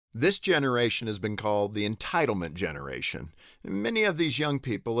This generation has been called the entitlement generation. Many of these young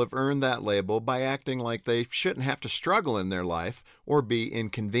people have earned that label by acting like they shouldn't have to struggle in their life or be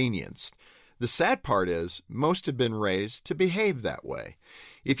inconvenienced. The sad part is, most have been raised to behave that way.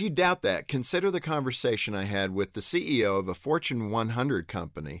 If you doubt that, consider the conversation I had with the CEO of a Fortune 100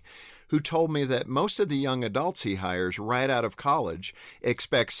 company who told me that most of the young adults he hires right out of college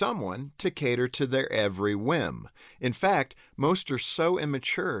expect someone to cater to their every whim. In fact, most are so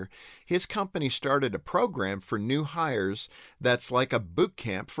immature, his company started a program for new hires that's like a boot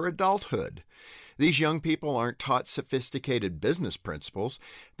camp for adulthood. These young people aren't taught sophisticated business principles.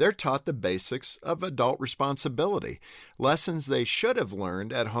 They're taught the basics of adult responsibility, lessons they should have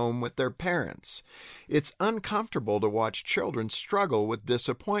learned at home with their parents. It's uncomfortable to watch children struggle with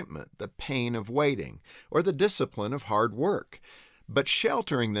disappointment, the pain of waiting, or the discipline of hard work. But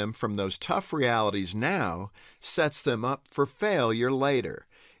sheltering them from those tough realities now sets them up for failure later.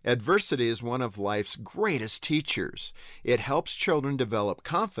 Adversity is one of life's greatest teachers. It helps children develop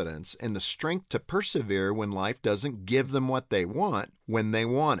confidence and the strength to persevere when life doesn't give them what they want when they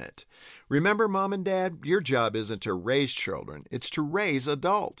want it. Remember, Mom and Dad, your job isn't to raise children, it's to raise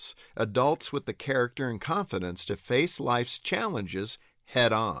adults. Adults with the character and confidence to face life's challenges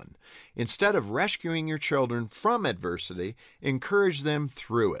head on. Instead of rescuing your children from adversity, encourage them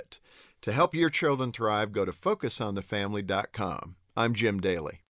through it. To help your children thrive, go to FocusOnTheFamily.com. I'm Jim Daly.